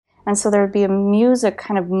And so there would be a music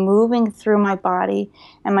kind of moving through my body,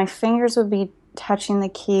 and my fingers would be touching the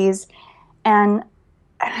keys. And,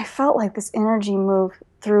 and I felt like this energy move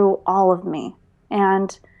through all of me.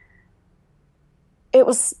 And it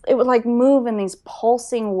would like move in these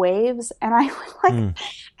pulsing waves. And I would like, Mm.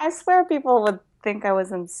 I swear people would think I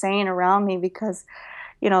was insane around me because,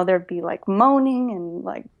 there'd be like moaning and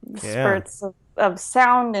like Yeah. spurts of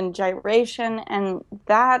sound and gyration. And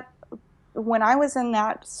that, when I was in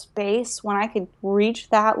that space, when I could reach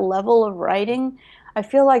that level of writing, I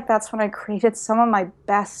feel like that's when I created some of my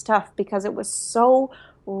best stuff because it was so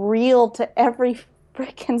real to every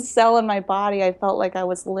freaking cell in my body. I felt like I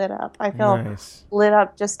was lit up. I feel Nice. lit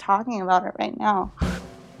up just talking about it right now.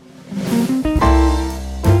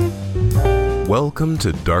 Welcome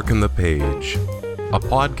to Darken the Page, a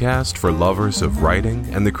podcast for lovers of writing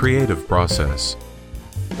and the creative process.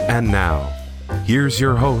 And now, here's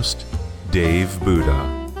your host, Dave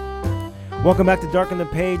Buddha. Welcome back to Darken the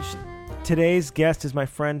Page. Today's guest is my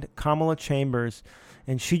friend Kamala Chambers,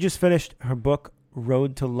 and she just finished her book,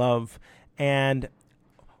 Road to Love. And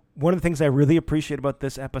one of the things I really appreciate about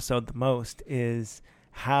this episode the most is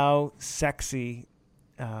how sexy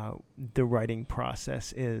the writing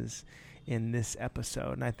process is in this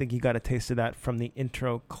episode. And I think you got a taste of that from the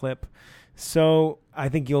intro clip. So I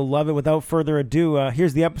think you'll love it. Without further ado,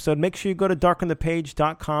 here's the episode. Make sure you go to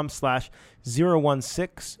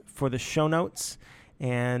darkenthepage.com/016 for the show notes,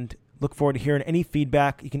 and look forward to hearing any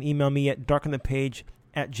feedback. You can email me at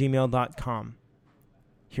darkenthepage@gmail.com.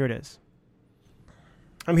 Here it is.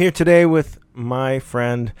 I'm here today with my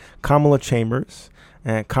friend Kamala Chambers.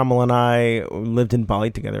 Kamala and I lived in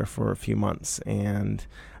Bali together for a few months and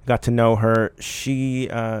got to know her. She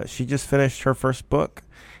just finished her first book,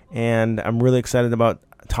 and I'm really excited about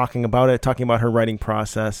talking about it, talking about her writing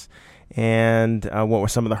process, and what were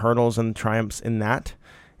some of the hurdles and triumphs in that.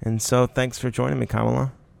 And so thanks for joining me,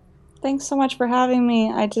 Kamala. Thanks so much for having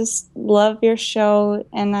me. I just love your show,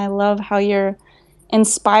 and I love how you're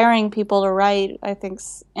inspiring people to write. I think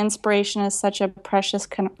inspiration is such a precious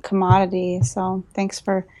commodity. So thanks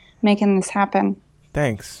for making this happen.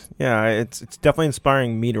 Thanks. Yeah, it's definitely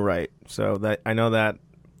inspiring me to write. So that I know that,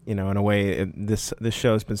 in a way, this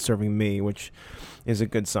show has been serving me, which is a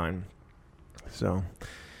good sign. So,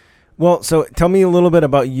 well, so tell me a little bit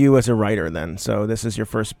about you as a writer then. So this is your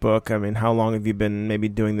first book. I mean, how long have you been maybe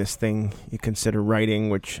doing this thing you consider writing,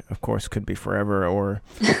 which of course could be forever, or,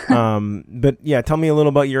 but yeah, tell me a little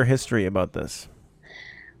about your history about this.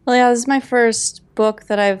 Well, yeah, this is my first book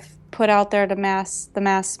that I've put out there to the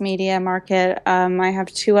mass media market. I have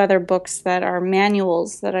two other books that are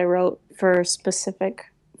manuals that I wrote for specific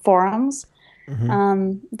forums,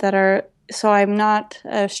 that are, so I'm not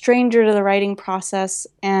a stranger to the writing process.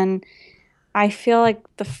 And I feel like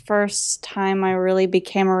the first time I really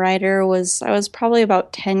became a writer was, I was probably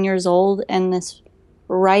about 10 years old, and this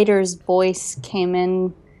writer's voice came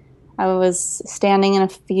in. I was standing in a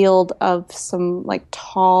field of some like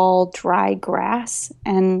tall, dry grass,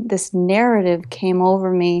 and this narrative came over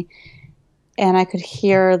me, and I could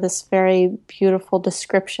hear this very beautiful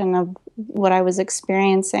description of what I was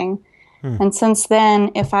experiencing. And since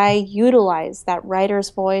then, if I utilize that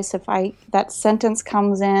writer's voice, that sentence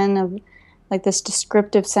comes in of like this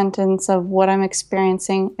descriptive sentence of what I'm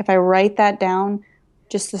experiencing, if I write that down,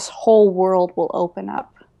 just this whole world will open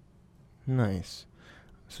up. Nice.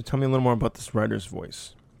 So tell me a little more about this writer's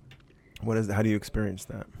voice. What is? How do you experience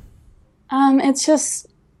that? It's just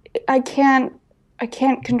I can't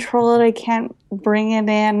control it. I can't bring it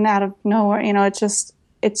in out of nowhere.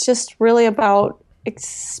 It's just really about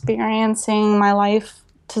experiencing my life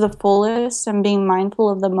to the fullest and being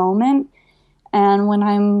mindful of the moment. And when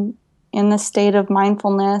I'm in the state of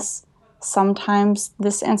mindfulness, sometimes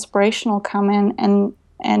this inspiration will come in, and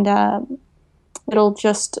it'll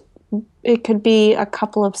just, it could be a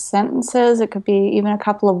couple of sentences, it could be even a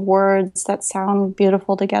couple of words that sound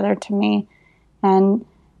beautiful together to me. And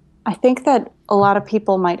I think that a lot of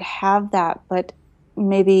people might have that, but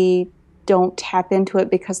maybe don't tap into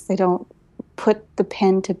it because they don't put the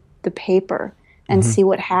pen to the paper and see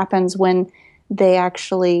what happens when they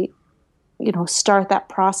actually, start that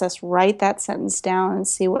process, write that sentence down, and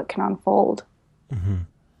see what can unfold.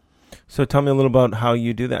 So tell me a little about how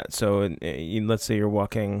you do that. So let's say you're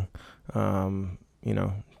walking, down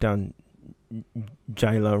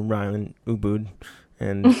Jaila Ryan Ubud,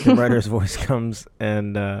 and the writer's voice comes.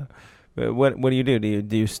 And what do you do?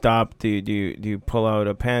 Do you stop? Do you pull out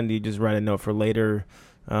a pen? Do you just write a note for later?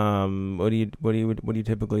 What do you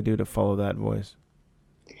typically do to follow that voice?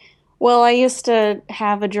 Well, I used to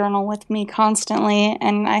have a journal with me constantly,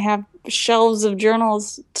 and I have shelves of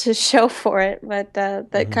journals to show for it, but that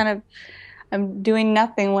Mm-hmm. kind of I'm doing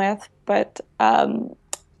nothing with. But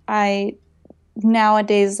I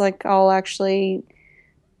nowadays, like, I'll actually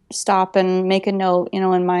stop and make a note,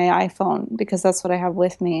 in my iPhone because that's what I have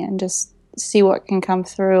with me, and just see what can come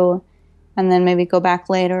through, and then maybe go back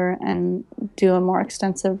later and do a more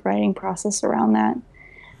extensive writing process around that.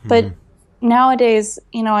 Mm-hmm. But nowadays,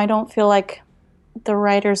 I don't feel like the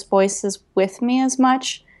writer's voice is with me as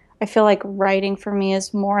much. I feel like writing for me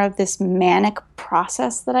is more of this manic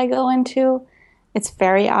process that I go into. It's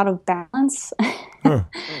very out of balance. Huh.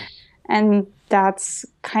 And that's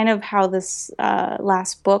kind of how this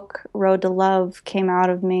last book, Road to Love, came out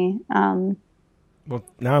of me. Well,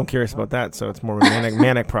 now I'm curious about that. So it's more of a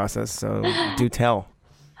manic process. So do tell.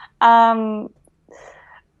 Um,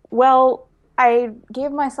 well, I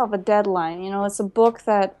gave myself a deadline. It's a book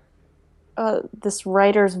that this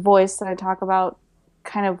writer's voice that I talk about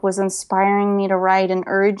kind of was inspiring me to write and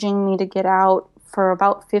urging me to get out for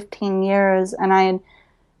about 15 years. And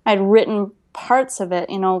I'd written parts of it,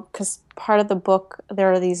 because part of the book,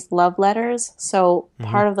 there are these love letters. So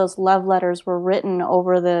Mm-hmm. part of those love letters were written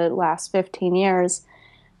over the last 15 years.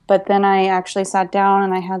 But then I actually sat down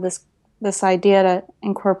and I had this idea to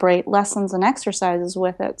incorporate lessons and exercises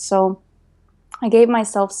with it. So I gave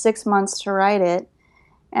myself 6 months to write it.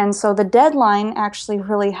 And so the deadline actually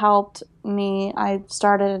really helped me. I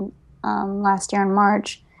started last year in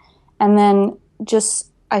March. And then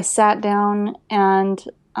I sat down and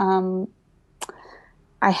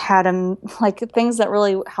I had like things that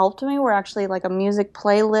really helped me were actually like a music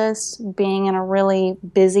playlist, being in a really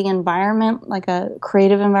busy environment, like a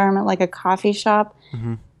creative environment, like a coffee shop.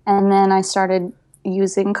 Mm-hmm. And then I started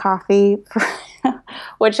using coffee,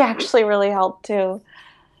 which actually really helped too.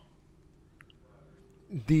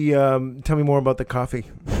 Tell me more about the coffee.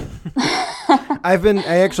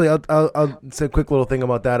 I'll say a quick little thing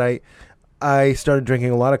about that. I started drinking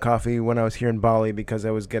a lot of coffee when I was here in Bali because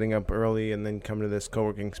I was getting up early and then coming to this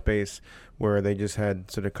co-working space where they just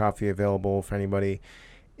had sort of coffee available for anybody.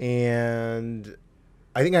 And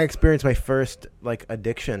I think I experienced my first like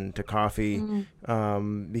addiction to coffee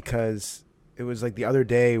because it was like the other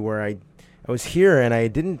day where I was here and I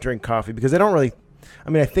didn't drink coffee because I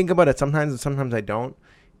think about it sometimes and sometimes I don't.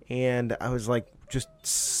 And I was like just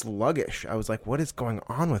sluggish. I was like, what is going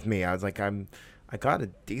on with me? I was like, I got a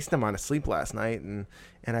decent amount of sleep last night and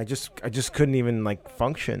I just couldn't even like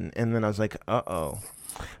function. And then I was like, uh-oh,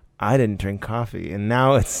 I didn't drink coffee. And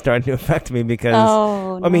now it's starting to affect me because,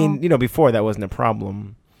 Oh, no. I mean, before that wasn't a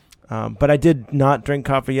problem. But I did not drink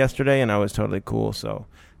coffee yesterday and I was totally cool. So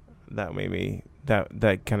that made me,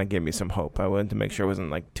 that kind of gave me some hope. I wanted to make sure I wasn't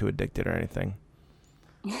like too addicted or anything.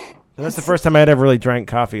 And that's the first time I had ever really drank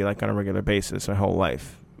coffee like on a regular basis my whole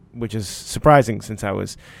life, which is surprising since I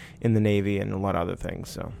was in the Navy and a lot of other things.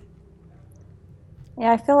 So,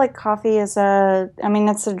 yeah, I feel like coffee it's a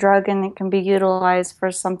drug and it can be utilized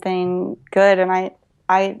for something good. And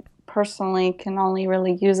I personally can only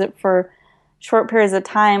really use it for short periods of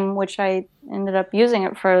time, which I ended up using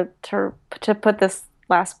it to put this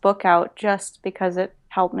last book out just because it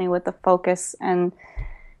helped me with the focus and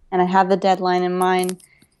I had the deadline in mind.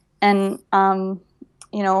 And,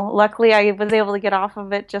 luckily I was able to get off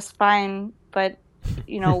of it just fine. But,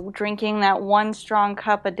 drinking that one strong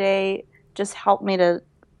cup a day just helped me to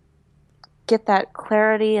get that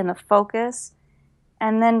clarity and the focus.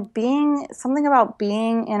 And then something about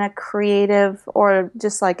being in a creative or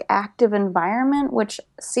just like active environment, which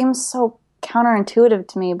seems so counterintuitive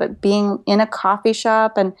to me, but being in a coffee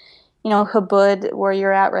shop and Habud, where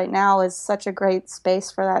you're at right now, is such a great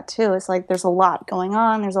space for that too. It's like there's a lot going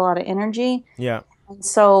on, there's a lot of energy. yeah. And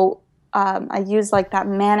so I use like that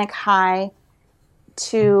manic high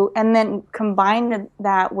and then combine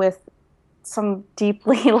that with some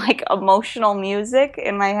deeply like emotional music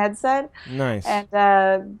in my headset. Nice. And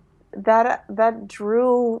that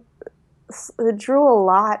drew a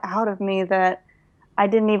lot out of me that I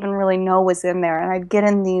didn't even really know was in there. And I'd get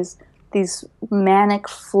in these manic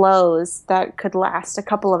flows that could last a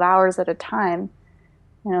couple of hours at a time,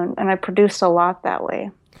 and I produced a lot that way.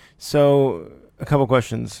 So a couple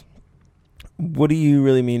questions. What do you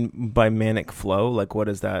really mean by manic flow? Like, what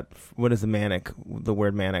is that? What is the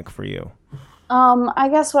word manic for you? I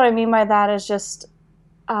guess what I mean by that is just,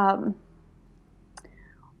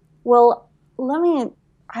 well,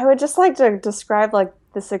 I would just like to describe like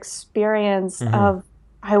this experience of,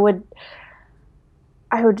 I would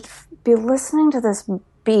be listening to this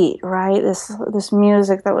beat, right? This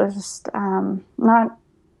music that was just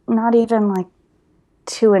not even like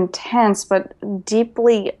too intense, but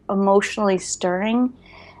deeply emotionally stirring.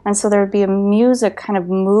 And so there would be a music kind of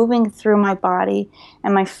moving through my body,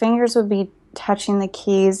 and my fingers would be touching the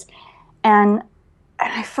keys. And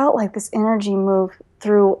I felt like this energy move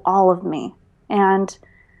through all of me. And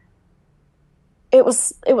it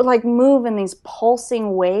would like move in these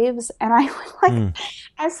pulsing waves. And I would like,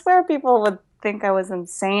 I swear people would think I was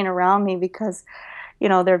insane around me because,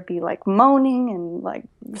 there'd be like moaning and like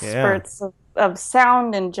spurts of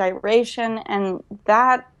sound and gyration. And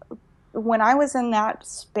that, when I was in that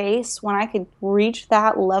space, when I could reach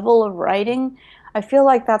that level of writing, I feel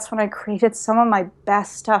like that's when I created some of my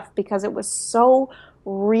best stuff, because it was so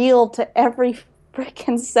real to every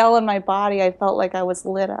freaking cell in my body. I felt like I was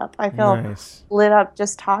lit up. I feel lit up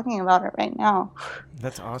just talking about it right now.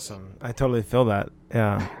 That's awesome. I totally feel that.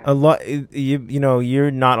 Yeah, a lot.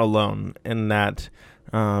 You're not alone in that.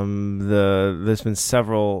 There's been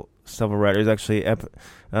several writers actually.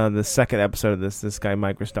 The second episode of this guy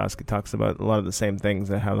Mike Rostowski talks about a lot of the same things,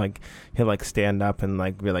 that how like he'll like stand up and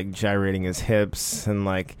like be like gyrating his hips, and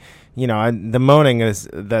like the moaning is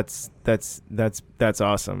that's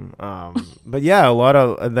awesome. But yeah, a lot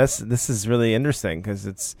of this is really interesting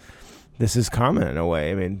because this is common in a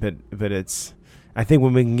way. I mean, but it's, I think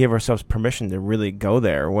when we can give ourselves permission to really go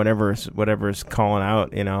there, whatever's calling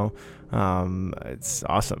out, it's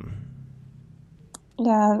awesome.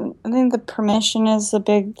 Yeah, I think the permission is a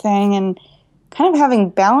big thing, and kind of having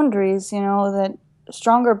boundaries, that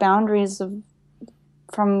stronger boundaries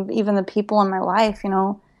from even the people in my life.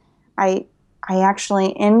 I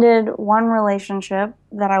actually ended one relationship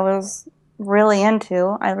that I was really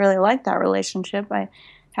into. I really liked that relationship. I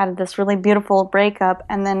had this really beautiful breakup,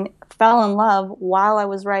 and then fell in love while I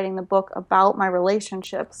was writing the book about my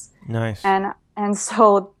relationships. Nice. And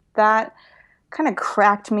so that kind of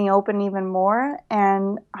cracked me open even more,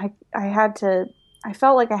 and I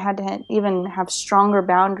felt like I had to even have stronger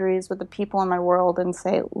boundaries with the people in my world and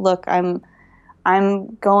say, look,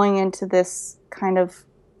 I'm going into this kind of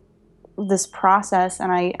this process, and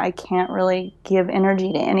I can't really give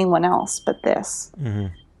energy to anyone else but this. Mm-hmm.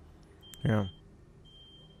 Yeah.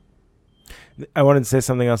 I wanted to say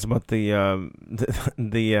something else about the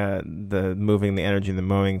moving, the energy, the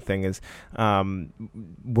mowing thing is one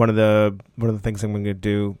of the things I'm going to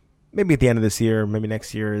do maybe at the end of this year, maybe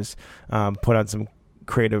next year, is put on some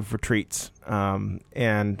creative retreats.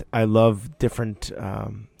 And I love different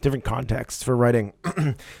contexts for writing.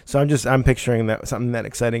 So I'm picturing that something that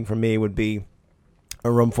exciting for me would be a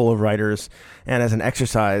room full of writers, and as an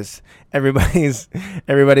exercise,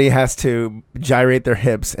 everybody has to gyrate their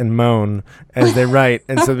hips and moan as they write,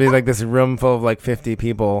 and so there'd be like this room full of like 50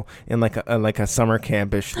 people in like a summer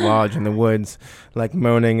campish lodge in the woods, like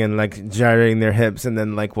moaning and like gyrating their hips, and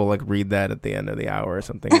then like we'll like read that at the end of the hour or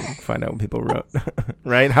something and find out what people wrote.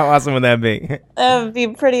 Right? How awesome would that be? That would be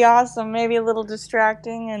pretty awesome. Maybe a little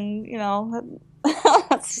distracting, and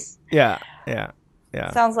Yeah.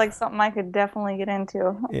 Sounds like something I could definitely get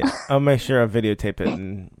into. Yeah, I'll make sure I videotape it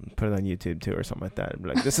and put it on YouTube too, or something like that.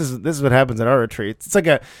 Like this is what happens at our retreats. It's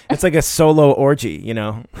like a solo orgy,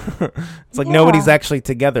 It's like nobody's actually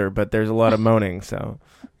together, but there's a lot of moaning. So,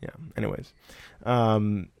 yeah. Anyways, I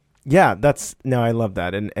love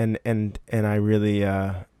that, and I really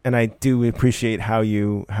and I do appreciate how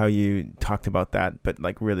you talked about that, but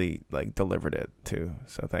like really like delivered it too.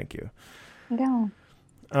 So thank you. Yeah.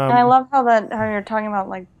 And I love how you're talking about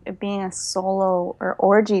like it being a solo or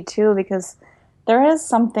orgy too, because there is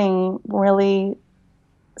something really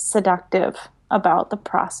seductive about the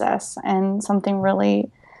process, and something really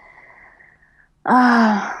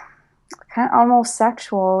kind of almost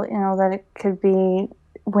sexual, that it could be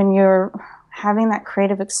when you're having that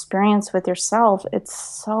creative experience with yourself. It's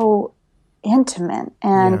so intimate,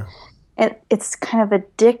 and it's kind of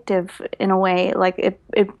addictive in a way. Like it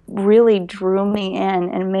really drew me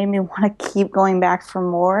in and made me want to keep going back for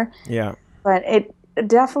more. Yeah. But it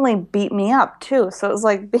definitely beat me up too. So it was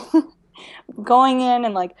like going in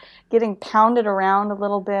and like getting pounded around a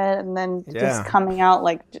little bit, and then just coming out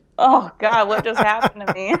like, oh God, what just happened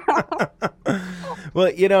to me?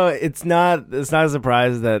 Well, it's not a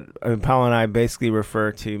surprise that Paula and I basically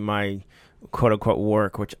refer to my quote unquote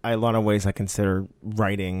work, which a lot of ways I consider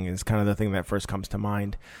writing is kind of the thing that first comes to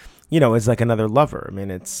mind, is like another lover. I mean,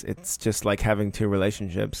 it's just like having two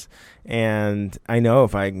relationships. And I know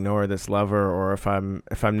if I ignore this lover, or if I'm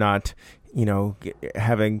not,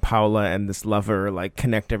 having Paula and this lover like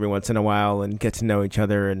connect every once in a while and get to know each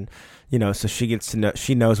other, and so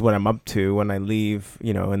she knows what I'm up to when I leave,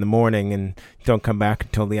 in the morning and don't come back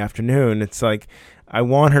until the afternoon. It's like I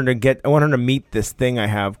want her to meet this thing I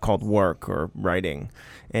have called work or writing,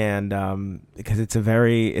 and because it's a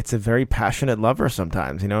very passionate lover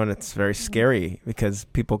sometimes, and it's very scary because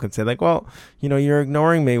people can say like, well, you're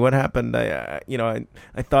ignoring me. What happened? I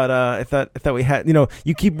thought we had,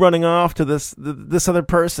 you keep running off to this other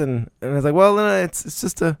person, and I was like, well, it's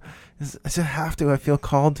just I just have to. I feel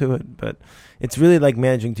called to it, but it's really like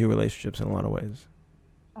managing two relationships in a lot of ways.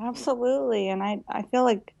 Absolutely, and I feel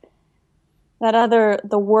like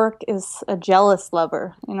the work is a jealous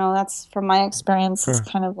lover. That's from my experience. Sure. It's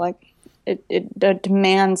kind of like it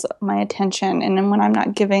demands my attention, and then when I'm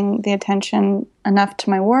not giving the attention enough to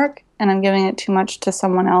my work, and I'm giving it too much to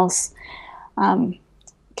someone else, it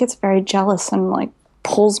gets very jealous and like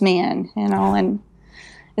pulls me in, and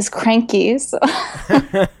is cranky. So.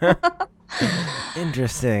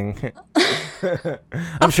 Interesting.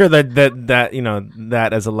 I'm sure that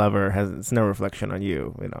as a lover it's no reflection on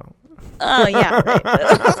you. Oh yeah. Right.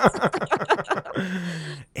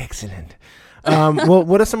 Excellent. Well,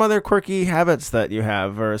 what are some other quirky habits that you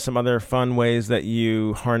have, or some other fun ways that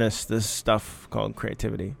you harness this stuff called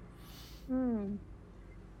creativity? Maybe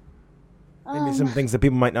some things that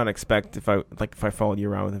people might not expect if I followed you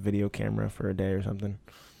around with a video camera for a day or something.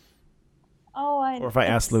 Or if I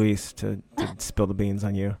asked Luis to spill the beans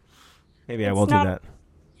on you. Maybe I will do that.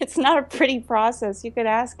 It's not a pretty process. You could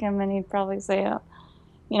ask him and he'd probably say,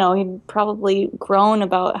 he'd probably groan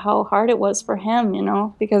about how hard it was for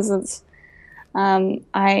him, because it's,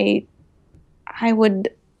 I would,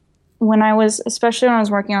 especially when I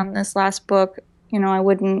was working on this last book,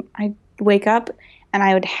 I'd wake up and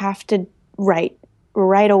I would have to write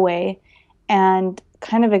right away and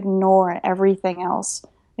kind of ignore everything else,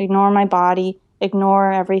 ignore my body,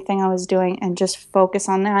 ignore everything I was doing, and just focus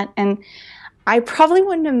on that. And I probably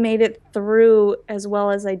wouldn't have made it through as well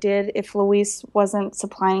as I did if Luis wasn't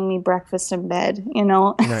supplying me breakfast in bed,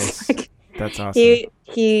 Nice. That's awesome.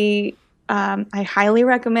 I highly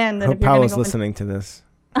recommend that. I hope Paula's listening to this.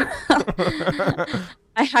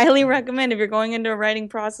 I highly recommend if you're going into a writing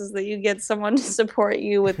process that you get someone to support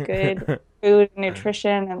you with good food and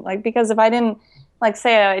nutrition, and because if I didn't,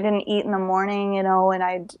 say I didn't eat in the morning, and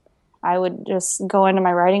I would just go into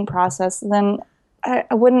my writing process, then I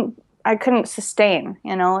couldn't sustain,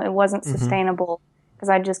 it wasn't sustainable because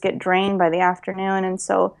I'd just get drained by the afternoon. And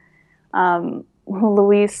so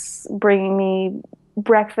Luis bringing me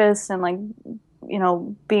breakfast and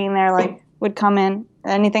being there, would come in,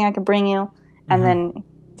 anything I could bring you, and then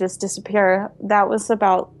just disappear. That was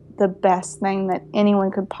about the best thing that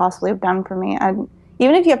anyone could possibly have done for me.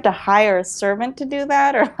 Even if you have to hire a servant to do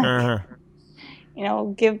that, or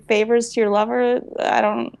give favors to your lover, I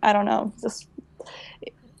don't know. Just,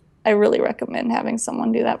 I really recommend having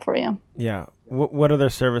someone do that for you. Yeah. What other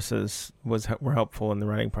services were helpful in the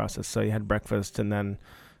writing process? So you had breakfast, and then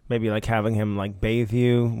maybe having him bathe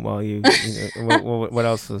you while you. What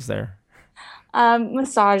else was there?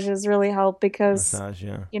 Massages really help because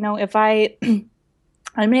if I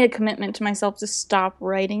made a commitment to myself to stop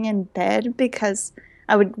writing in bed, because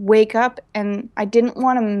I would wake up and I didn't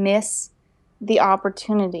want to miss the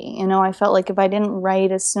opportunity. I felt like if I didn't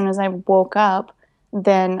write as soon as I woke up,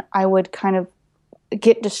 then I would kind of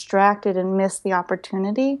get distracted and miss the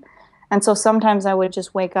opportunity. And so sometimes I would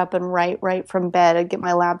just wake up and write right from bed. I'd get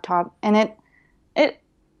my laptop, and it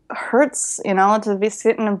hurts, to be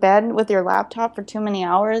sitting in bed with your laptop for too many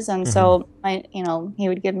hours. And so he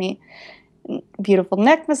would give me beautiful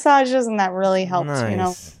neck massages, and that really helped,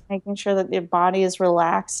 nice. Making sure that your body is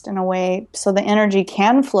relaxed in a way so the energy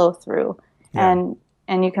can flow through, and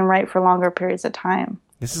you can write for longer periods of time.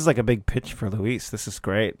 This is like a big pitch for Luis. This is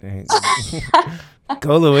great.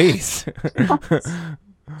 Go, Luis.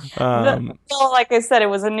 Like I said, it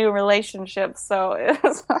was a new relationship, so it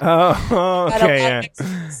was okay,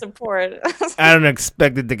 support. I don't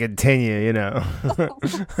expect it to continue, No,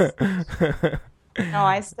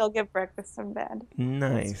 I still get breakfast in bed.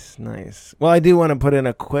 Nice. Well, I do want to put in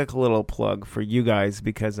a quick little plug for you guys,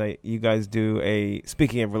 because you guys do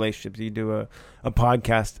speaking of relationships, you do a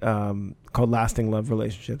podcast called Lasting Love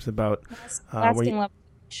Relationships about Lasting Love.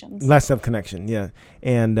 Less of connection, yeah,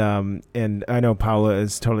 and I know Paula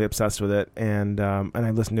is totally obsessed with it, and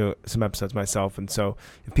I listened to some episodes myself, and so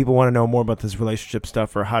if people want to know more about this relationship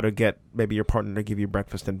stuff or how to get maybe your partner to give you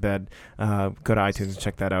breakfast in bed, go to iTunes and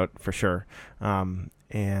check that out for sure. I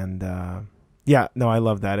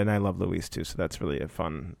love that, and I love Luis too, so that's really a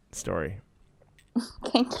fun story.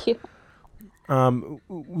 Thank you.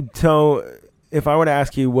 So if I were to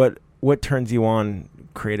ask you what turns you on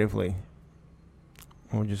creatively,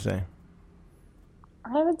 what would you say?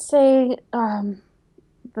 I would say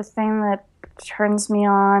the thing that turns me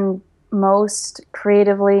on most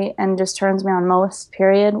creatively and just turns me on most,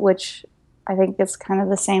 period, which I think is kind of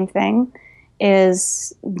the same thing,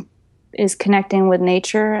 is connecting with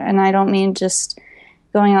nature. And I don't mean just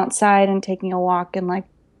going outside and taking a walk and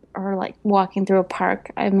or walking through a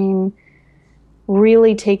park. I mean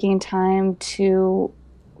really taking time to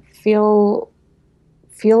feel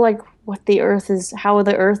like what the earth is, how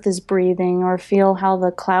the earth is breathing, or feel how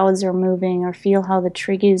the clouds are moving, or feel how the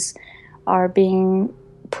trees are being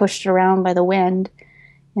pushed around by the wind.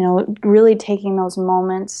 You know, really taking those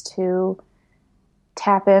moments to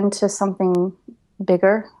tap into something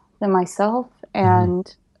bigger than myself.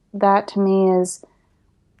 And that to me is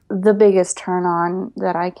the biggest turn on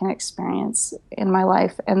that I can experience in my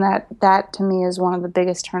life. And that to me is one of the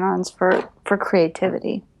biggest turn ons for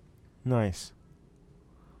creativity. Nice.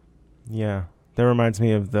 Yeah. That reminds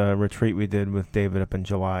me of the retreat we did with David up in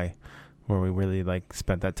July, where we really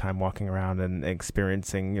spent that time walking around and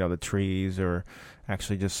experiencing, the trees, or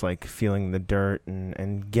actually just feeling the dirt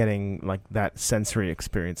and getting that sensory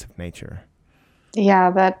experience of nature.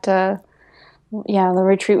 Yeah, the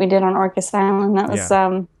retreat we did on Orcas Island, that was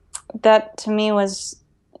that to me was,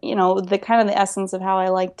 the kind of the essence of how I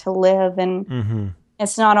like to live. And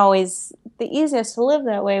it's not always the easiest to live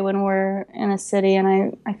that way when we're in a city.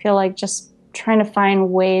 And I feel like just trying to find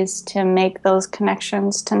ways to make those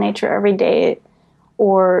connections to nature every day,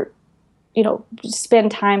 or, spend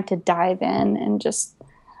time to dive in and just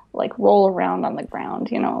roll around on the ground,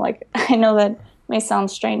 I know that may sound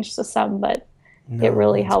strange to some, but it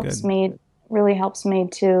really helps me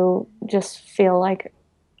to just feel like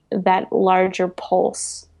that larger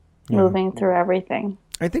pulse moving through everything.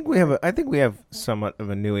 I think we have somewhat of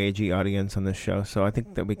a new agey audience on this show, so I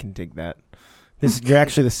think that we can dig that. You're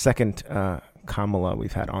actually the second Kamala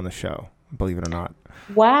we've had on the show, believe it or not.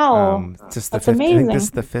 Wow, that's amazing. I think this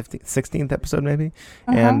is the 16th episode, maybe.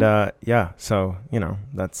 And so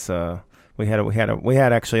that's we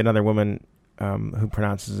had actually another woman who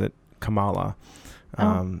pronounces it Kamala,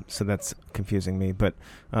 so that's confusing me. But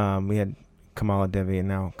we had Kamala Devi and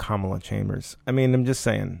now Kamala Chambers. I mean, I'm just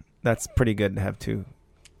saying that's pretty good to have two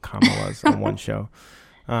Kamalas on one show.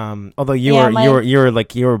 Although you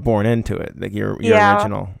were born into it, you're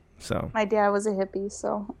original. So my dad was a hippie,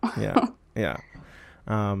 so yeah.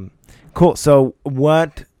 Cool. So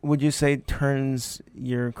what would you say turns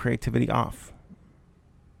your creativity off?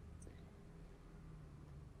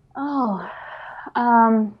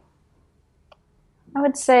 I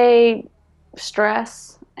would say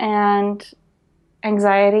stress and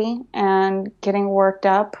anxiety and getting worked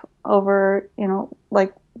up over,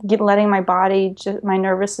 letting my body, my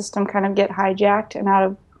nervous system kind of get hijacked and out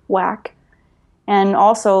of whack. And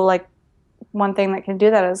also, one thing that can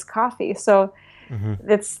do that is coffee. So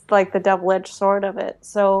it's the double-edged sword of it.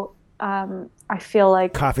 So I feel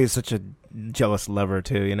like coffee is such a jealous lover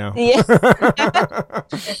too, Yeah.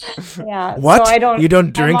 Yeah. What? So you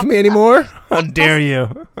don't drink me anymore? How dare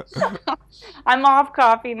you? I'm off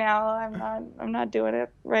coffee now. I'm not doing it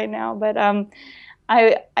right now. But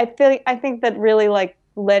I think that really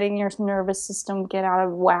letting your nervous system get out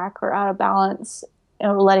of whack or out of balance,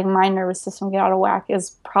 letting my nervous system get out of whack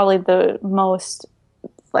is probably the most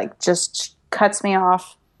just cuts me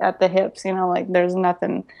off at the hips. There's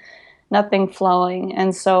nothing flowing,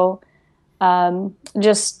 and so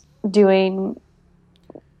just doing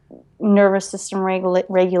nervous system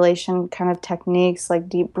regulation kind of techniques like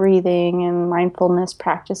deep breathing and mindfulness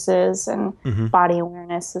practices and body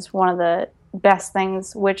awareness is one of the best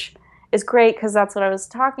things, which is great because that's what I was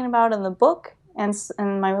talking about in the book and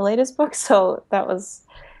in my latest book. So that was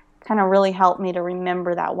kind of really helped me to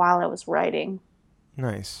remember that while I was writing.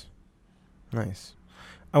 Nice.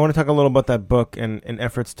 I want to talk a little about that book and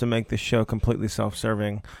efforts to make the show completely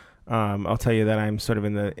self-serving. I'll tell you that I'm sort of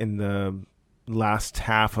in the last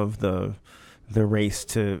half of the race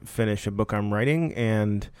to finish a book I'm writing,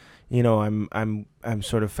 and I'm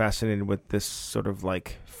sort of fascinated with this sort of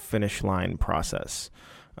finish line process.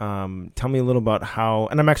 Tell me a little about how,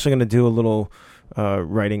 and I'm actually going to do a little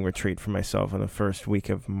writing retreat for myself in the first week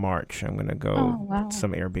of March. I'm going to go to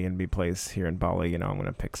some Airbnb place here in Bali. I'm going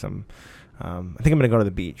to pick some. I think I'm going to go to the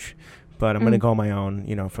beach, but I'm going to go on my own.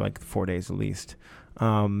 For 4 days at least.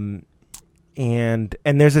 And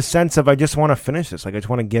there's a sense of I just want to finish this. I just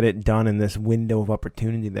want to get it done in this window of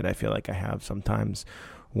opportunity that I feel like I have sometimes,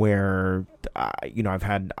 where I've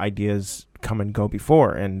had ideas come and go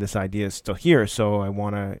before, and this idea is still here, so I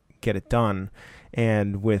want to get it done.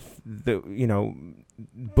 And with the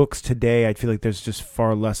books today, I feel like there's just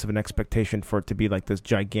far less of an expectation for it to be this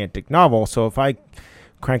gigantic novel. So if I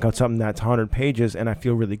crank out something that's 100 pages and I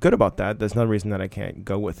feel really good about that, there's no reason that I can't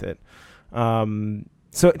go with it.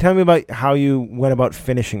 So tell me about how you went about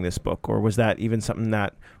finishing this book, or was that even something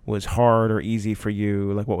that was hard or easy for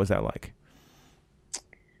you? Like, what was that like?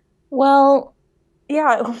 Well,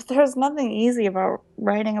 yeah, there's nothing easy about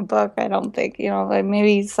writing a book, I don't think. Like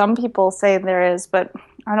maybe some people say there is, but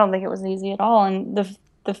I don't think it was easy at all. And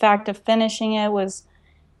the fact of finishing it was,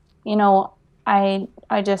 you know, I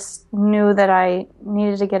just knew that I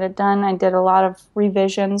needed to get it done. I did a lot of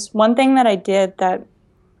revisions. One thing that I did that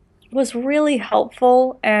was really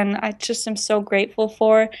helpful and I just am so grateful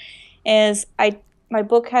for is my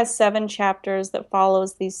book has 7 chapters that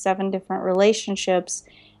follows these 7 different relationships.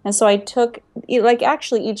 And so I took, like,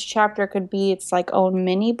 actually each chapter could be its like own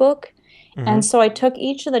mini book. Mm-hmm. And so I took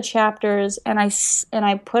each of the chapters and I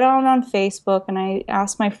put it on Facebook and I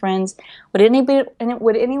asked my friends, would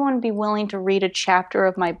anyone be willing to read a chapter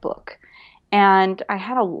of my book? And I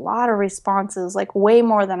had a lot of responses, like way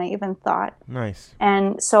more than I even thought. Nice.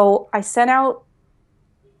 And so I sent out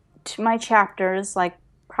to my chapters, like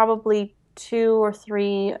probably two or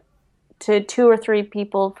three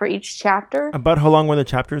people for each chapter. About how long were the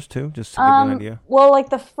chapters too? Just to give you an idea. Well, like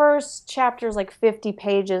the first chapter is like 50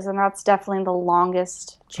 pages, and that's definitely the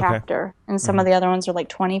longest chapter. Okay. And some of the other ones are like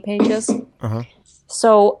 20 pages. Uh-huh.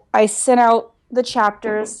 So I sent out the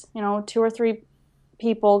chapters, 2 or 3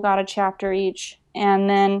 people got a chapter each. And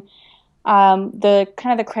then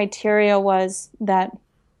the criteria was that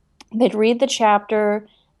they'd read the chapter,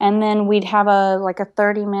 and then we'd have a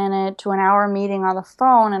 30-minute to an hour meeting on the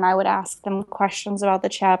phone, and I would ask them questions about the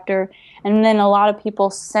chapter. And then a lot of people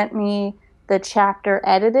sent me the chapter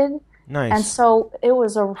edited. Nice. And so it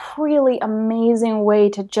was a really amazing way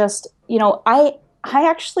to just, I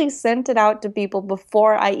actually sent it out to people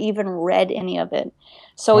before I even read any of it.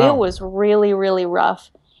 So It was really, really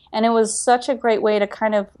rough. And it was such a great way to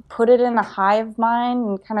kind of put it in a hive mind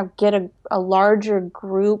and kind of get a larger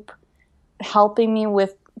group helping me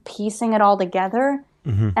with piecing it all together.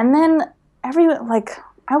 Mm-hmm. And then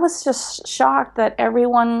I was just shocked that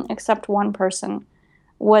everyone except one person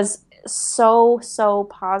was so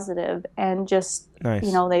positive and just nice.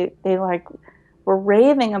 They were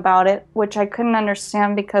raving about it, which I couldn't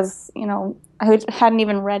understand because I hadn't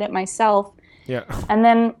even read it myself. Yeah. And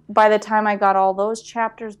then by the time I got all those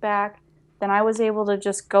chapters back, then I was able to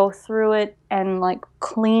just go through it and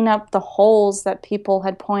clean up the holes that people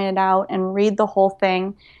had pointed out and read the whole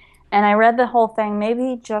thing. And I read the whole thing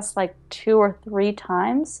maybe just 2 or 3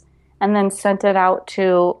 times and then sent it out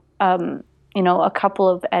to, a couple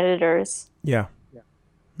of editors. Yeah.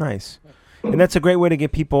 Nice. And that's a great way to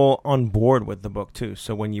get people on board with the book too.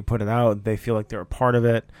 So when you put it out, they feel like they're a part of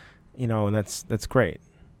it, and that's great.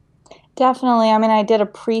 Definitely. I mean, I did a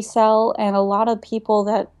pre-sale, and a lot of people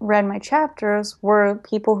that read my chapters were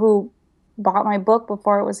people who bought my book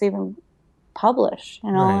before it was even published,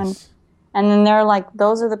 Nice. And then they're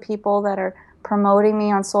those are the people that are promoting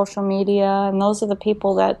me on social media, and those are the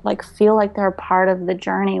people that feel like they're a part of the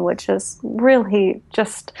journey, which is really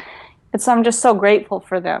I'm just so grateful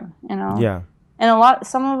for them, Yeah. And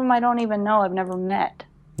some of them I don't even know, I've never met.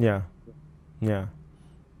 Yeah. Yeah.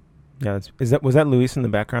 Yeah, was that Luis in the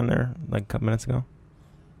background there, a couple minutes ago?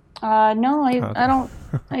 No, okay. I don't.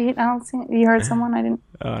 I don't see. You heard someone? I didn't.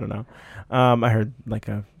 I don't know. I heard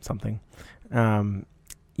something.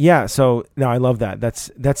 Yeah. So no, I love that.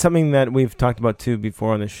 That's something that we've talked about too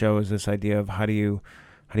before on the show. Is this idea of how do you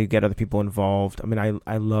get other people involved? I mean,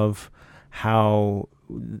 I love how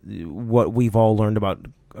what we've all learned about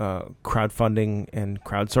crowdfunding and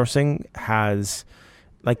crowdsourcing has.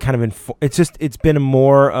 It's been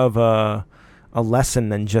more of a lesson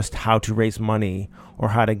than just how to raise money or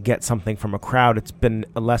how to get something from a crowd. It's been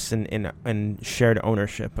a lesson in shared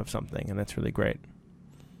ownership of something, and that's really great.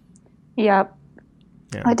 Yep.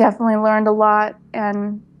 Yeah. I definitely learned a lot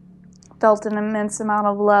and felt an immense amount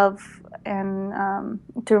of love and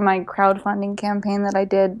through my crowdfunding campaign that I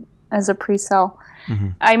did as a pre-sale. Mm-hmm.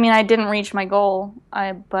 I mean, I didn't reach my goal,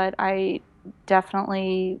 but I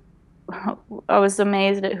definitely... I was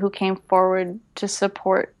amazed at who came forward to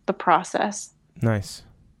support the process. Nice.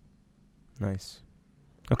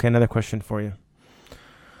 Okay, another question for you.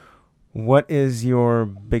 What is your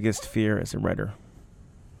biggest fear as a writer?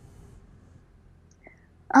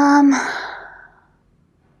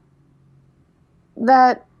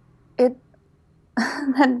 That it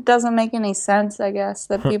that doesn't make any sense, I guess,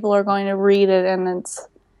 that people are going to read it and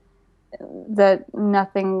that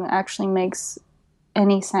nothing actually makes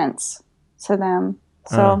any sense to them.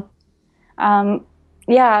 So,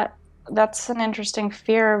 yeah, that's an interesting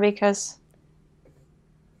fear because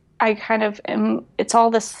I kind of am, it's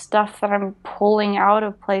all this stuff that I'm pulling out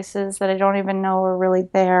of places that I don't even know are really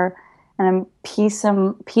there, and I'm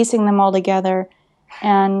piecing them all together.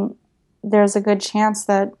 And there's a good chance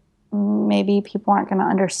that maybe people aren't going to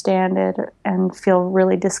understand it and feel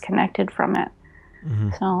really disconnected from it.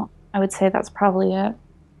 Mm-hmm. So I would say that's probably it.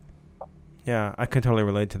 Yeah, I can totally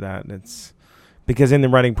relate to that. It's because in the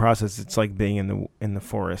writing process, it's like being in the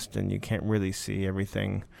forest, and you can't really see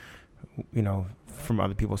everything, from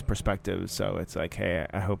other people's perspectives. So it's like, hey,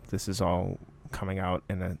 I hope this is all coming out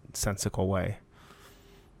in a sensical way.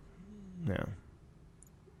 Yeah.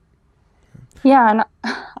 Yeah, and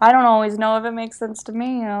I don't always know if it makes sense to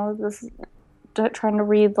me. This trying to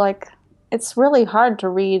read, like, it's really hard to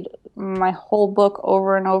read my whole book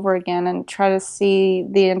over and over again and try to see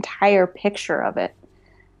the entire picture of it.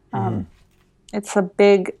 Mm-hmm. It's a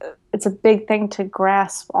big thing to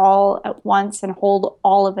grasp all at once and hold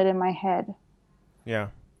all of it in my head. Yeah.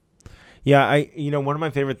 Yeah, one of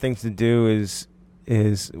my favorite things to do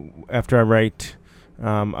is after I write,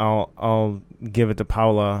 I'll give it to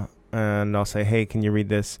Paula and I'll say, hey, can you read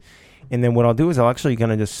this? And then what I'll do is I'll actually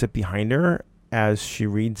kind of just sit behind her as she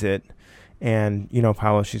reads it. And,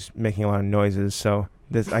 Paula, she's making a lot of noises. So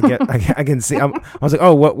this, I can see, I was like,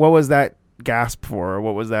 oh, what was that gasp for? Or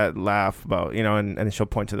what was that laugh about? And she'll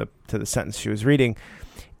point to the sentence she was reading.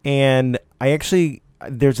 And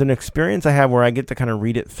there's an experience I have where I get to kind of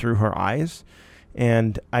read it through her eyes.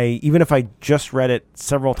 And even if I just read it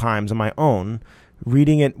several times on my own,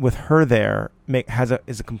 reading it with her there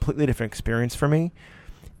is a completely different experience for me.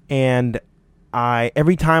 And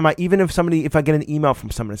every time if I get an email from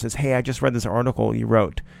someone that says, hey, I just read this article you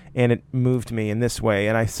wrote and it moved me in this way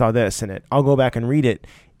and I saw this in it, I'll go back and read it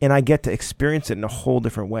and I get to experience it in a whole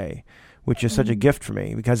different way, which is such a gift for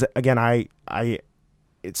me because, again,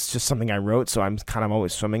 it's just something I wrote, so I'm kind of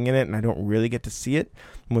always swimming in it and I don't really get to see it.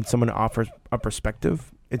 And when someone offers a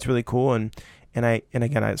perspective, it's really cool. So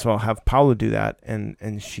I'll have Paula do that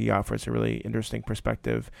and she offers a really interesting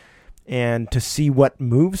perspective. And to see what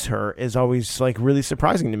moves her is always like really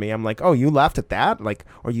surprising to me. I'm like, oh, you laughed at that? Like,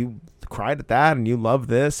 or you cried at that and you love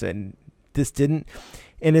this and this didn't.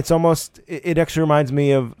 And it's almost, it actually reminds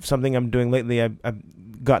me of something I'm doing lately.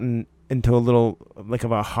 I've gotten into a little like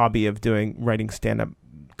of a hobby of writing stand-up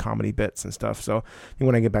comedy bits and stuff. So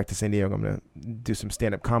when I get back to San Diego, I'm going to do some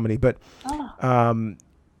stand-up comedy. But, I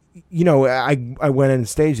went on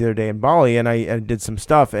stage the other day in Bali and I did some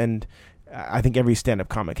stuff, and I think every stand-up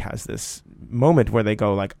comic has this moment where they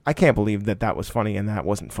go like, I can't believe that was funny and that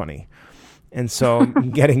wasn't funny. And so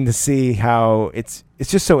getting to see how it's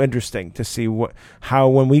just so interesting to see how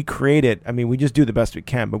when we create it, I mean, we just do the best we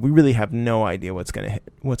can, but we really have no idea what's going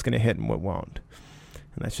to hit and what won't.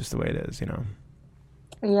 And that's just the way it is,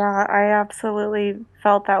 Yeah, I absolutely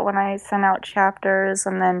felt that when I sent out chapters,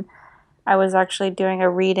 and then I was actually doing a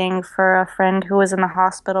reading for a friend who was in the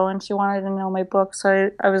hospital and she wanted to know my book,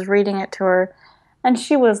 so I was reading it to her and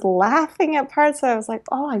she was laughing at parts. I was like,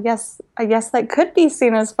 oh, I guess that could be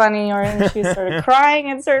seen as funny, and she started crying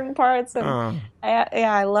in certain parts. And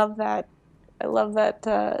I love that. I love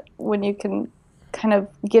that when you can kind of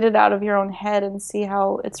get it out of your own head and see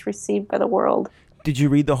how it's received by the world. Did you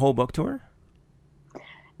read the whole book to her?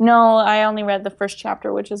 No, I only read the first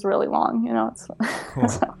chapter, which is really long. It's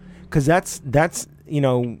cool. Because that's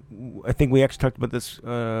I think we actually talked about this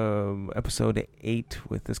episode 8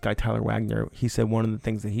 with this guy Tyler Wagner. He said one of the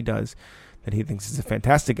things that he does that he thinks is a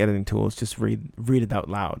fantastic editing tool is just read it out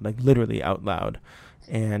loud, like literally out loud,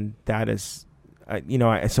 and that is,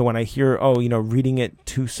 so when I hear reading it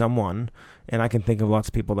to someone, and I can think of lots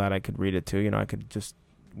of people that I could read it to, I could just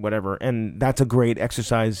whatever, and that's a great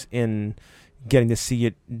exercise in getting to see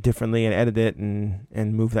it differently and edit it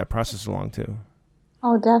and move that process along too.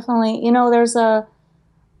 Oh, definitely.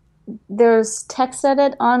 There's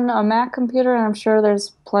TextEdit on a Mac computer, and I'm sure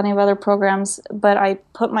there's plenty of other programs, but I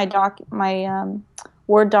put my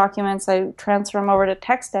Word documents, I transfer them over to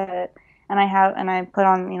TextEdit, and I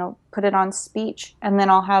put it on speech, and then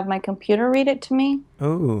I'll have my computer read it to me.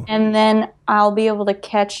 Oh. And then I'll be able to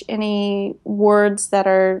catch any words that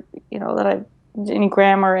are, any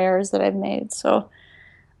grammar errors that I've made. So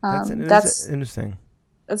that's interesting.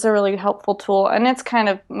 It's a really helpful tool, and it's kind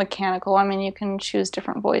of mechanical. I mean, you can choose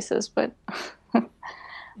different voices, but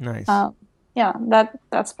nice. Yeah,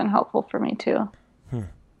 that's been helpful for me too.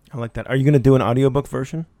 I like that. Are you going to do an audiobook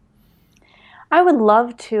version? I would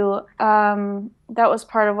love to. That was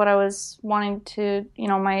part of what I was wanting to,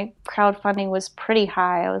 my crowdfunding was pretty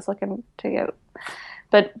high. I was looking to get,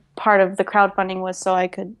 but part of the crowdfunding was so I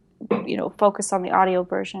could, focus on the audio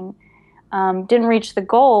version. Didn't reach the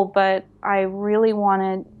goal, but I really want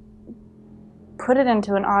to put it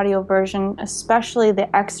into an audio version, especially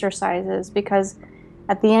the exercises, because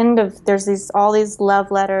at the end there's all these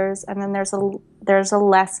love letters, and then there's there's a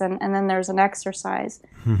lesson, and then there's an exercise.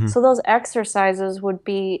 So those exercises would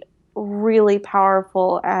be really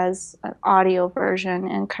powerful as an audio version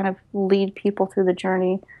and kind of lead people through the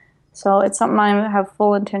journey. So it's something I have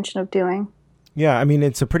full intention of doing. Yeah, I mean,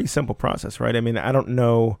 it's a pretty simple process, right? I mean, I don't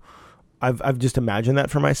know. I've just imagined that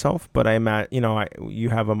for myself, but I imagine, you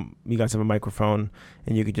guys have a microphone,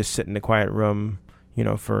 and you could just sit in a quiet room,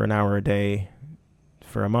 for an hour a day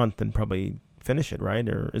for a month and probably finish it, right?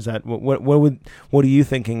 Or is that what are you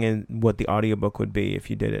thinking in what the audiobook would be if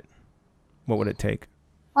you did it? What would it take?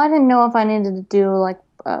 Well, I didn't know if I needed to do like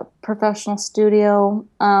a professional studio,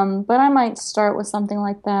 but I might start with something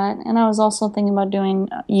like that. And I was also thinking about doing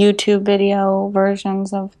YouTube video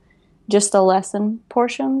versions of just the lesson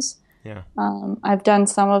portions. Yeah. I've done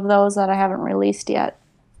some of those that I haven't released yet.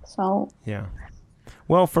 So yeah.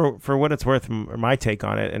 Well, for what it's worth, my take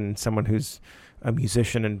on it, and someone who's a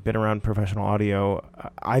musician and been around professional audio,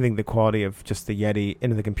 I think the quality of just the Yeti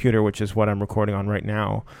into the computer, which is what I'm recording on right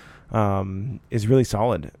now, is really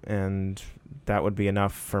solid, and that would be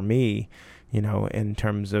enough for me, in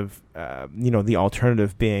terms of, the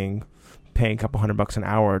alternative being paying a couple $100 an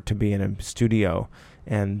hour to be in a studio,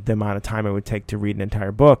 and the amount of time it would take to read an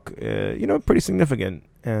entire book, pretty significant.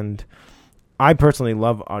 And I personally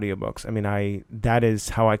love audiobooks. I mean, that is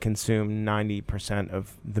how I consume 90%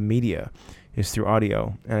 of the media is through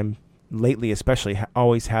audio. And I'm lately, especially,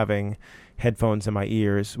 always having headphones in my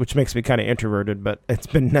ears, which makes me kind of introverted, but it's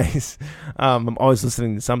been nice. I'm always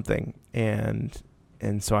listening to something, and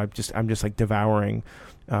so I'm just like devouring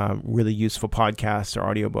really useful podcasts or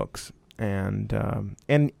audiobooks, and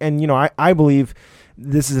I believe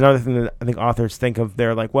this is another thing that I think authors think of.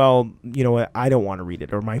 They're like, well, I don't want to read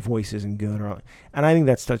it, or my voice isn't good, and I think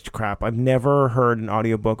that's such crap. I've never heard an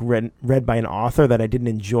audiobook read by an author that I didn't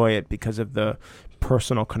enjoy it because of the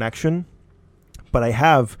personal connection, but I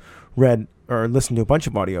have read or listened to a bunch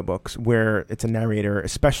of audiobooks where it's a narrator,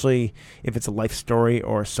 especially if it's a life story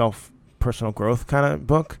or personal growth kind of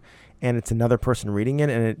book, and it's another person reading it,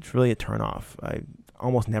 and it's really a turnoff. I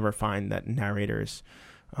almost never find that narrators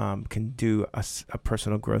can do a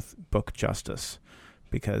personal growth book justice,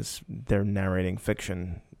 because they're narrating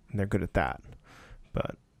fiction and they're good at that.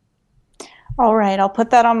 But all right, I'll put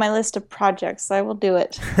that on my list of projects. I will do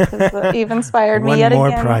it. You've inspired me yet again.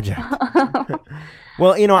 One more project.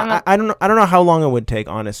 Well, I don't know how long it would take,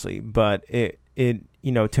 honestly, but it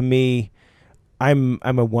to me, I'm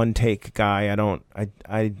a one take guy.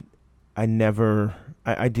 I've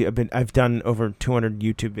done over 200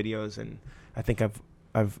 YouTube videos, and I think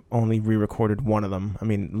I've only re-recorded one of them. I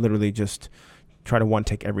mean, literally just try to one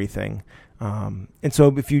take everything. And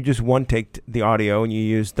so if you just one taked the audio and you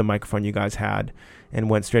used the microphone you guys had and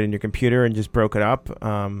went straight in your computer and just broke it up,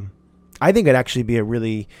 I think it'd actually be a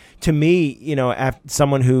really, to me,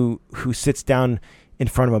 someone who sits down in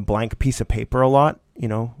front of a blank piece of paper a lot,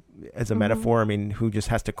 as a metaphor, I mean, who just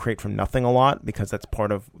has to create from nothing a lot, because that's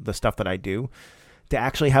part of the stuff that I do, to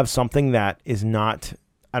actually have something that is not,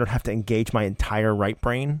 I don't have to engage my entire right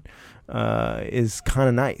brain, is kind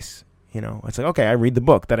of nice. It's like, okay, I read the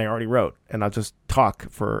book that I already wrote, and I'll just talk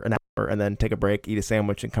for an hour and then take a break, eat a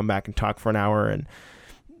sandwich, and come back and talk for an hour. And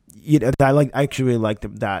I actually really like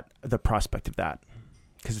the prospect of that,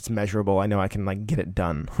 because it's measurable. I know I can get it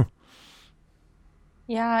done.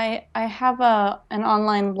 Yeah, I have an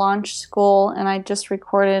online launch school, and I just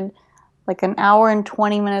recorded like an hour and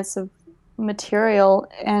 20 minutes of material,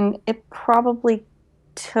 and it probably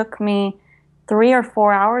took me 3 or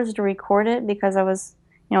 4 hours to record it, because I was,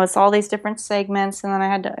 it's all these different segments, and then I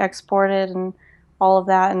had to export it and all of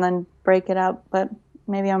that, and then break it up. But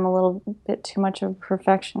maybe I'm a little bit too much of a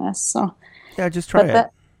perfectionist. So yeah, just try it.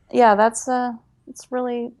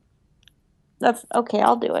 That's okay.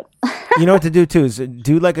 I'll do it. You know what to do too is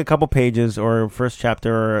do like a couple pages or first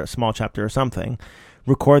chapter or a small chapter or something.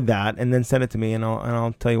 Record that and then send it to me, and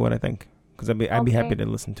I'll tell you what I think, because I'd be happy to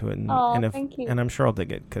listen to it. Thank you. And I'm sure I'll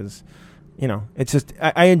dig it, because it's just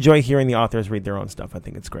I enjoy hearing the authors read their own stuff. I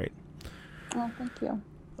think it's great. Oh, thank you.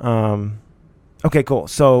 Okay, cool.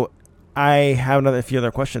 So I have a few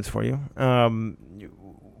other questions for you.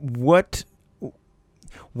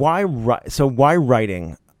 Why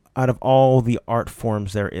writing? Out of all the art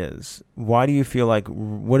forms there is, why do you feel like,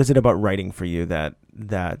 what is it about writing for you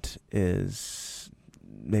that is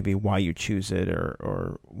maybe why you choose it,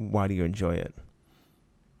 or why do you enjoy it?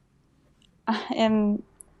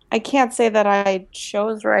 I can't say that I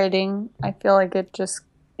chose writing. I feel like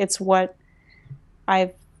it's what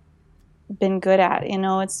I've been good at.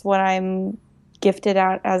 It's what I'm gifted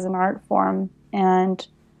at as an art form. And,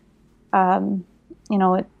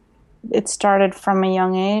 it started from a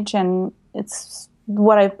young age, and it's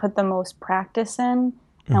what I've put the most practice in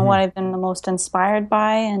and what I've been the most inspired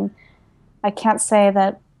by. And I can't say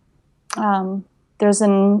that there's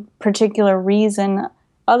a particular reason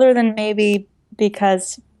other than maybe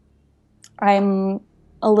because I'm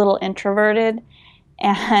a little introverted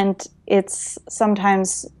and it's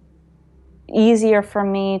sometimes easier for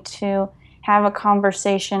me to have a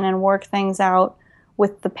conversation and work things out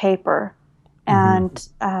with the paper and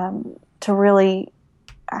to really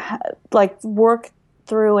like work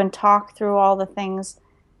through and talk through all the things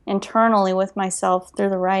internally with myself through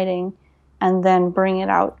the writing and then bring it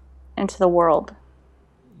out into the world.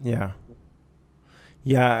 Yeah.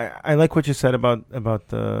 Yeah, I like what you said about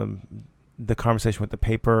the conversation with the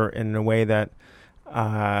paper in a way that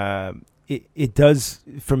it does,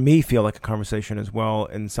 for me, feel like a conversation as well,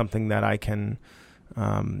 and something that I can,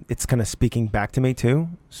 it's kind of speaking back to me too.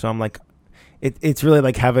 So I'm like, it's really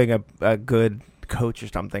like having a good coach or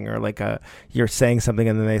something, or like you're saying something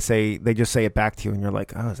and then they just say it back to you and you're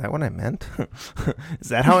like, oh, is that what I meant? Is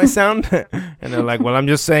that how I sound? And they're like, well, I'm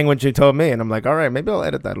just saying what you told me. And I'm like, all right, maybe I'll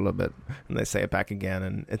edit that a little bit. And they say it back again,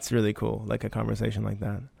 and it's really cool, like a conversation like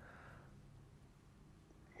that.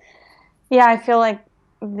 Yeah, I feel like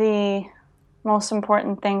the most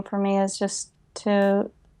important thing for me is just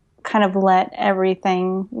to kind of let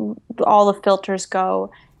everything, all the filters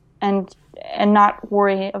go, and not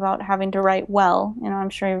worry about having to write well. You know, I'm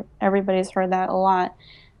sure everybody's heard that a lot,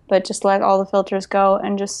 but just let all the filters go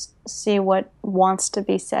and just see what wants to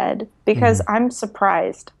be said, because I'm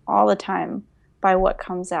surprised all the time by what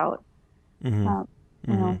comes out. You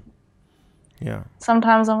know, yeah.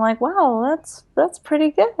 Sometimes I'm like, wow, that's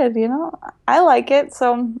pretty good. You know, I like it,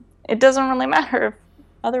 so it doesn't really matter if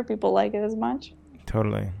other people like it as much.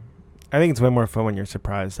 Totally. I think it's way more fun when you're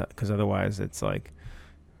surprised, because otherwise it's like,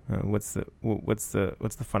 what's the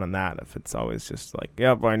fun in that if it's always just like,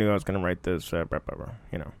 yep, I knew I was going to write this, blah, blah, blah,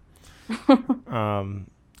 you know.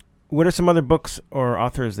 What are some other books or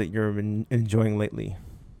authors that you're enjoying lately?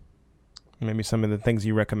 Maybe some of the things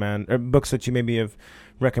you recommend, or books that you maybe have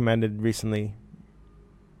recommended recently.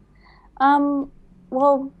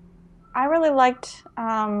 Well, I really liked,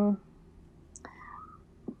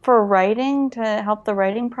 for writing, to help the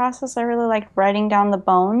writing process, I really liked Writing Down the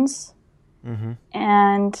Bones.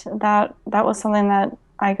 And that was something that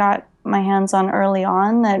I got my hands on early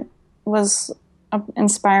on that was an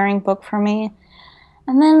inspiring book for me.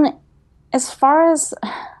 And then as far as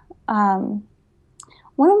one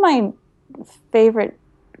of my favorite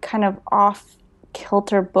kind of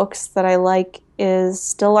off-kilter books that I like is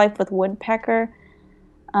Still Life with Woodpecker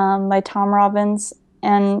by Tom Robbins.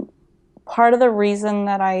 And part of the reason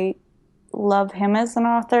that I love him as an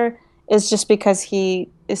author is just because he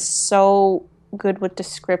is so good with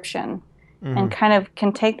description and kind of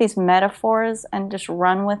can take these metaphors and just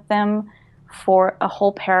run with them for a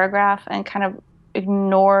whole paragraph and kind of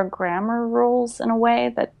ignore grammar rules in a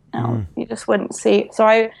way that you just wouldn't see. So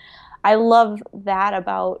I love that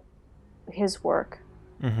about his work.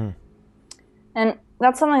 And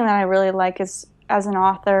that's something that I really like is, as an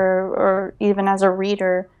author or even as a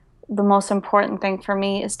reader, the most important thing for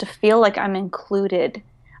me is to feel like I'm included.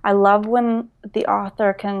 I love when the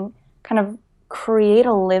author can kind of create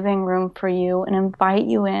a living room for you and invite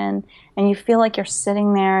you in, and you feel like you're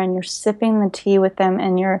sitting there and you're sipping the tea with them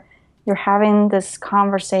and you're having this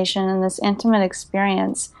conversation and this intimate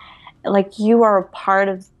experience. Like you are a part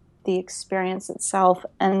of the experience itself,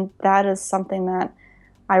 and that is something that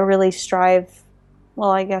I really strive,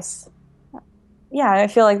 well, I guess, yeah, I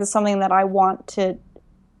feel like that's something that I want to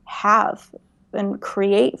have and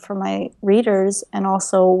create for my readers, and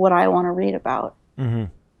also what I want to read about.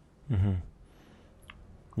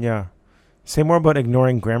 Yeah. Say more about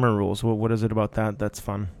ignoring grammar rules. What is it about that that's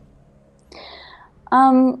fun?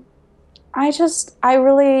 I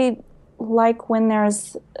really like when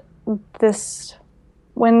there's this,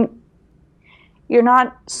 when you're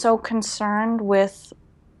not so concerned with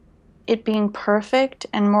it being perfect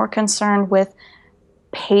and more concerned with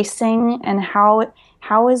pacing and how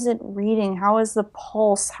is it reading? How is the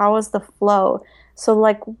pulse? How is the flow? So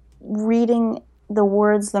like reading the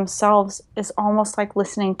words themselves is almost like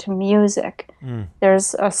listening to music.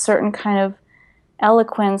 There's a certain kind of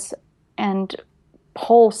eloquence and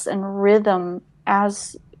pulse and rhythm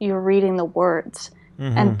as you're reading the words.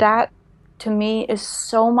 And that, to me, is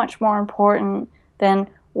so much more important than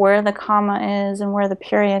where the comma is and where the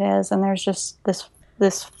period is. And there's just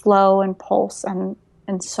this flow and pulse and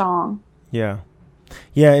song. Yeah.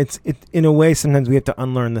 Yeah, it in a way, sometimes we have to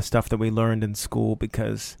unlearn the stuff that we learned in school,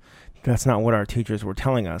 because that's not what our teachers were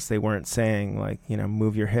telling us. They weren't saying, like,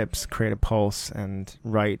 move your hips, create a pulse, and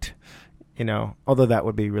write, although that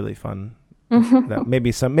would be really fun That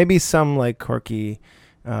maybe some like quirky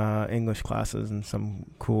English classes and some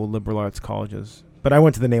cool liberal arts colleges. But I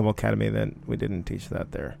went to the Naval Academy, then we didn't teach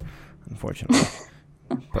that there, unfortunately.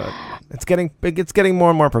 But it's getting more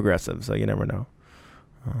and more progressive, so you never know.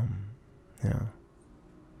 Yeah.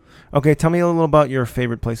 Okay, tell me a little about your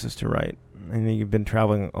favorite places to write. I know you've been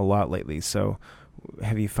traveling a lot lately, so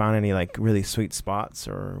have you found any like really sweet spots,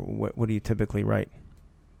 or what do you typically write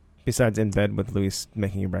besides in bed with Luis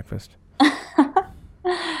making you breakfast?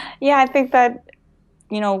 Yeah, I think that,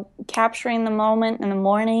 capturing the moment in the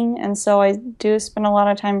morning. And so I do spend a lot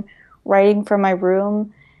of time writing from my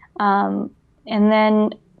room, and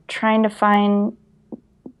then trying to find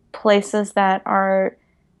places that are,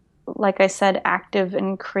 like I said, active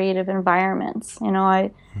and creative environments.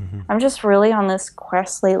 I'm just really on this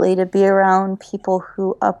quest lately to be around people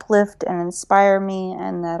who uplift and inspire me,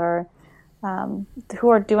 and that are who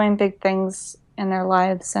are doing big things in their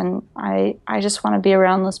lives. And I just want to be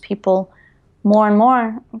around those people more and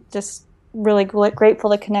more. Just really grateful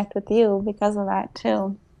to connect with you because of that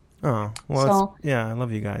too. Oh, well, I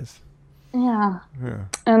love you guys. Yeah.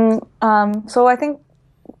 And so I think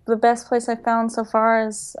the best place I found so far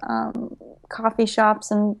is coffee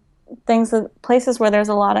shops and places where there's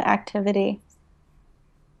a lot of activity.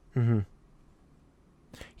 Mm-hmm.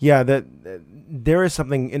 Yeah, there is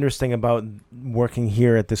something interesting about working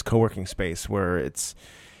here at this co-working space where it's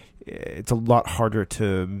a lot harder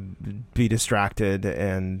to be distracted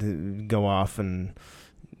and go off and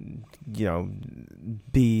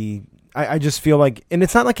I just feel like, and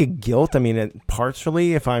it's not like a guilt. I mean,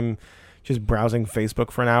 partially if I'm just browsing Facebook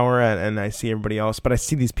for an hour and I see everybody else, but I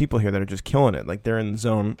see these people here that are just killing it. Like they're in the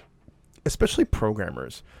zone, especially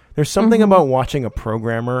programmers. There's something about watching a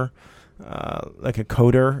programmer, like a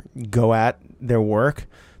coder, go at their work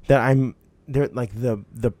that they're like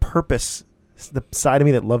the purpose, the side of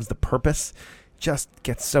me that loves the purpose just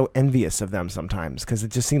gets so envious of them sometimes, because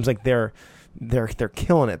it just seems like they're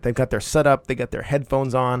killing it. They've got their setup, they got their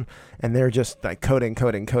headphones on, and they're just like coding.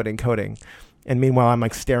 And meanwhile, I'm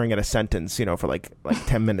like staring at a sentence, for like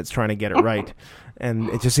 10 minutes trying to get it right. And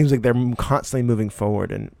it just seems like they're constantly moving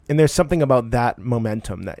forward. And there's something about that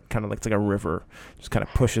momentum that kind of looks like a river, just kind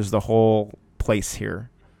of pushes the whole place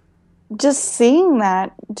here. Just seeing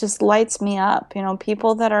that just lights me up.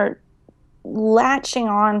 People that are latching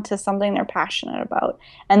on to something they're passionate about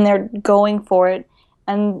and they're going for it.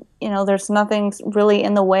 And, there's nothing really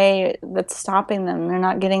in the way that's stopping them. They're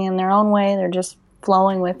not getting in their own way. They're just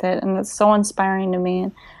flowing with it. And it's so inspiring to me.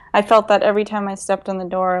 And I felt that every time I stepped in the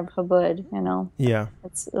door of Habud, Yeah.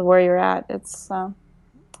 It's where you're at. It's,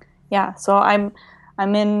 yeah. So I'm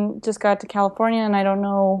just got to California, and I don't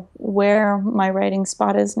know where my writing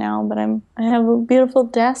spot is now, but I have a beautiful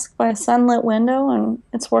desk by a sunlit window, and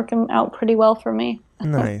it's working out pretty well for me.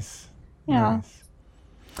 Nice. Yeah. Nice.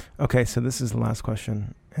 Okay, so this is the last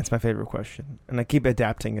question. It's my favorite question, and I keep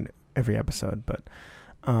adapting in every episode. But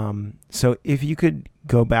so if you could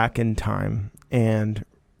go back in time and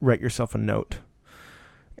write yourself a note,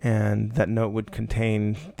 and that note would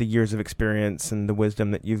contain the years of experience and the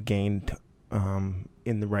wisdom that you've gained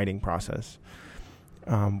in the writing process,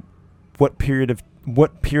 what period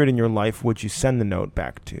in your life would you send the note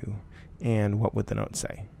back to, and what would the note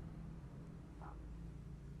say?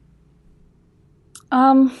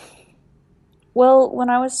 Well, when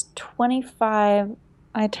I was 25,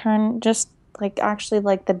 I turned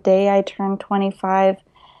the day I turned 25,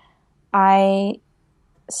 I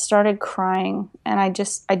started crying, and I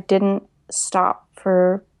didn't stop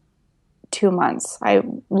for 2 months. I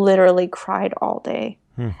literally cried all day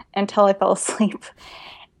until I fell asleep.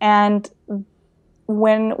 And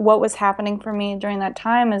what was happening for me during that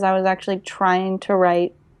time is I was actually trying to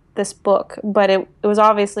write this book, but it was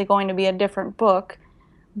obviously going to be a different book,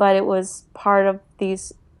 but it was part of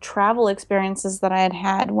these travel experiences that I had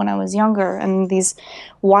had when I was younger, and these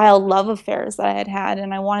wild love affairs that I had had,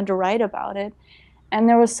 and I wanted to write about it. And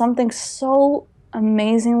there was something so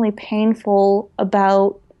amazingly painful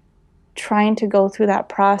about trying to go through that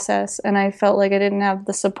process, and I felt like I didn't have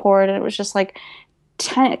the support, and it was just like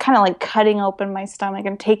kind of like cutting open my stomach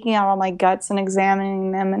and taking out all my guts and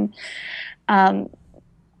examining them. And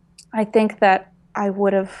I think that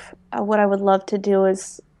what I would love to do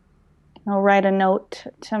is, write a note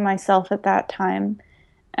to myself at that time,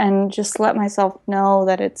 and just let myself know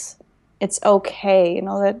that it's okay,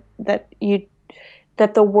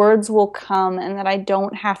 that the words will come, and that I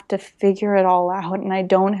don't have to figure it all out, and I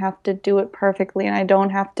don't have to do it perfectly, and I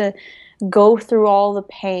don't have to go through all the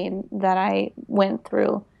pain that I went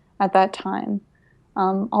through at that time.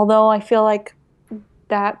 Although I feel like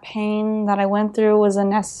that pain that I went through was a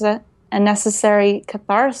necessary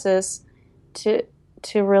catharsis, to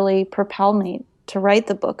really propel me to write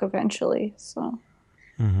the book eventually. So.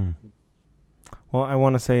 Mm-hmm. Well, I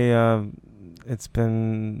want to say it's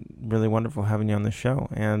been really wonderful having you on the show,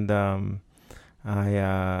 and I'm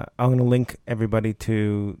going to link everybody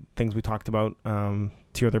to things we talked about, to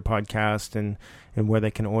your other podcast, and where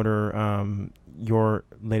they can order your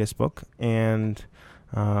latest book, and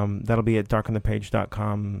that'll be at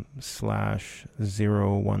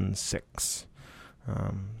darkinthePage.com/016.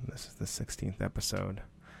 This is the 16th episode.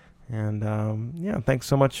 And thanks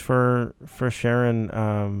so much for sharing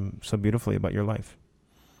so beautifully about your life.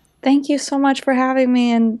 Thank you so much for having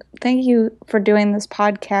me, and thank you for doing this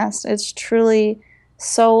podcast. It's truly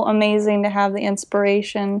so amazing to have the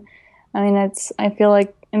inspiration. I mean, I feel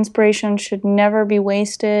like inspiration should never be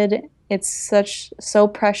wasted. It's so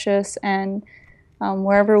precious, and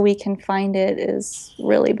wherever we can find it is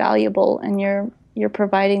really valuable, and you're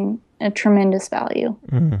providing a tremendous value.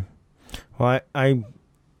 Mm-hmm. Well,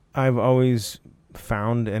 I've always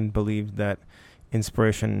found and believed that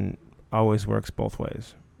inspiration always works both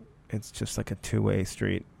ways. It's just like a two-way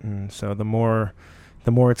street, and so the more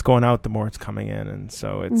it's going out, the more it's coming in, and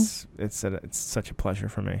so it's such a pleasure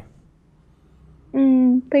for me.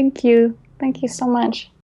 Thank you so much.